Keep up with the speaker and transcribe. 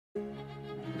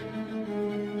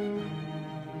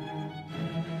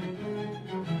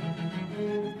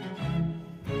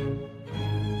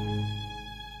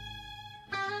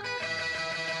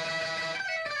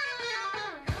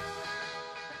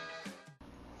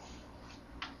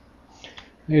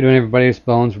How you doing, everybody? It's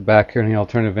Bones. We're back here in the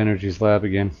Alternative Energies Lab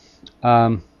again.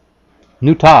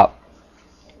 New top.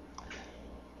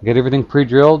 Get everything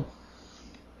pre-drilled.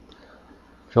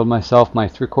 Drilled myself my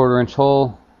 3/4 inch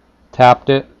hole. Tapped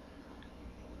it.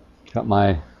 Got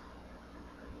my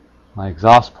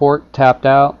exhaust port tapped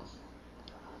out.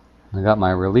 I got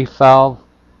my relief valve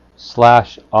 /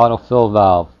 autofill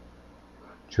valve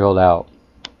drilled out.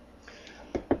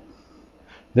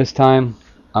 This time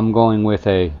I'm going with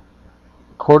a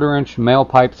 1/4 inch male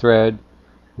pipe thread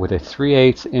with a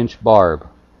 3/8 inch barb.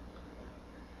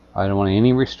 I don't want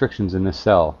any restrictions in this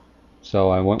cell,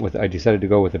 so I decided to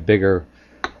go with a bigger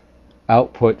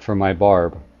output for my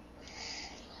barb.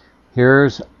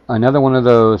 Here's another one of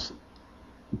those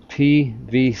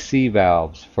PVC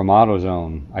valves from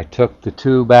AutoZone. I took the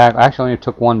two back. Actually, I only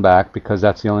took one back because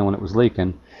that's the only one that was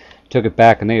leaking. Took it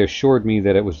back and they assured me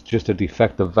that it was just a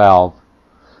defective valve,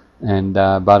 and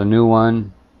bought a new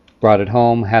one. Brought it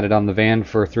home, had it on the van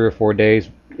for 3 or 4 days,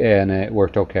 and it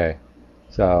worked okay.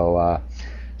 So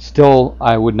still,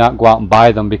 I would not go out and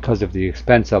buy them because of the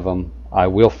expense of them. I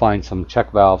will find some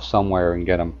check valves somewhere and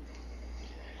get them.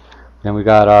 Then we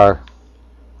got our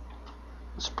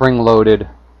spring-loaded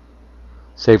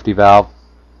safety valve.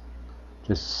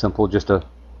 Just simple, just a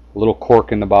little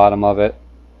cork in the bottom of it.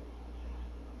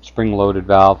 Spring-loaded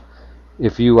valve.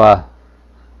 If you want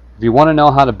to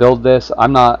know how to build this,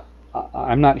 I'm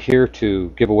not here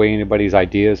to give away anybody's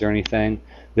ideas or anything.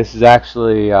 This is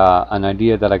actually an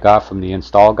idea that I got from the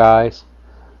Install guys.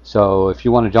 So if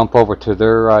you want to jump over to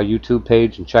their YouTube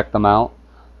page and check them out,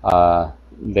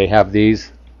 they have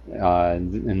these,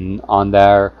 and on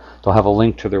there they'll have a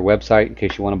link to their website in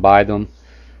case you want to buy them,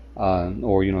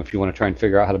 or if you want to try and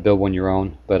figure out how to build one your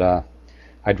own. But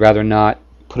I'd rather not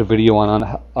put a video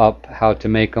up how to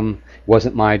make them. It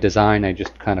wasn't my design. I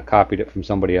just kind of copied it from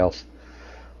somebody else.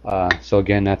 So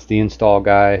again, that's the Install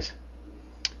guys.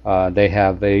 They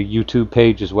have a YouTube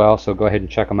page as well, so go ahead and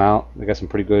check them out. They got some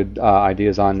pretty good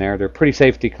ideas on there. They're pretty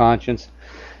safety conscious,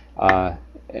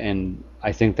 and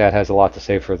I think that has a lot to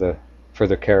say for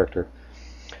their character.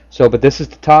 So, but this is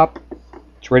the top.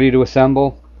 It's ready to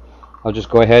assemble. I'll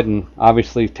just go ahead and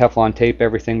obviously Teflon tape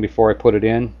everything before I put it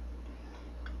in.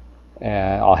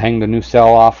 I'll hang the new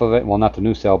cell off of it. Well, not the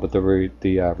new cell, but the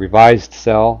revised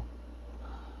cell.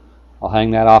 I'll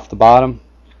hang that off the bottom.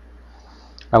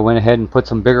 I went ahead and put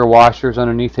some bigger washers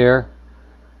underneath here.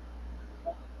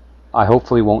 I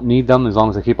hopefully won't need them. As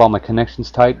long as I keep all my connections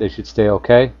tight, they should stay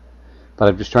okay. But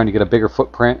I'm just trying to get a bigger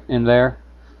footprint in there.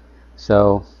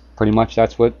 So pretty much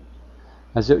that's what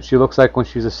she looks like when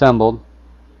she's assembled.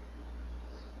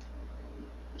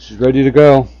 She's ready to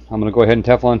go. I'm going to go ahead and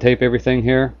Teflon tape everything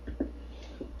here.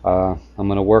 I'm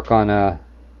going to work on a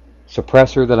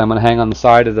suppressor that I'm going to hang on the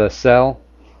side of the cell.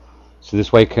 So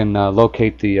this way I can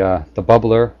locate the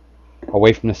bubbler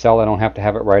away from the cell. I don't have to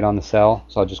have it right on the cell.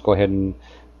 So I'll just go ahead and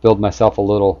build myself a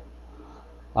little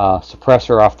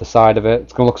suppressor off the side of it.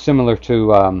 It's going to look similar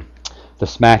to the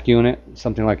SMAC unit,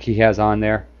 something like he has on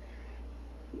there.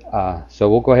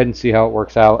 So we'll go ahead and see how it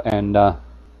works out, and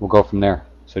we'll go from there.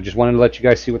 So just wanted to let you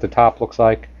guys see what the top looks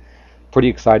like. Pretty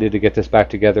excited to get this back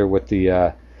together with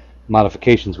the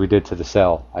modifications we did to the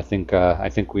cell. I think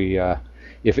we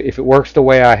if it works the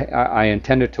way I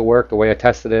intend it to work, the way I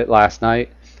tested it last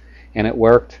night, and it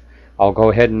worked, I'll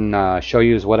go ahead and show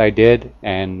you what I did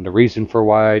and the reason for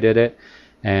why I did it.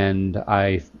 And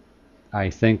I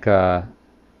think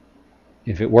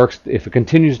if it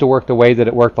continues to work the way that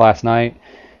it worked last night,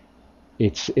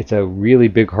 it's a really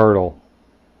big hurdle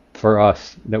for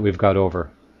us that we've got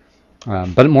over.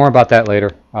 But more about that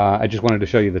later. I just wanted to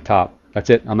show you the top.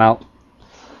 That's it. I'm out.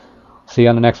 See you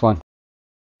on the next one.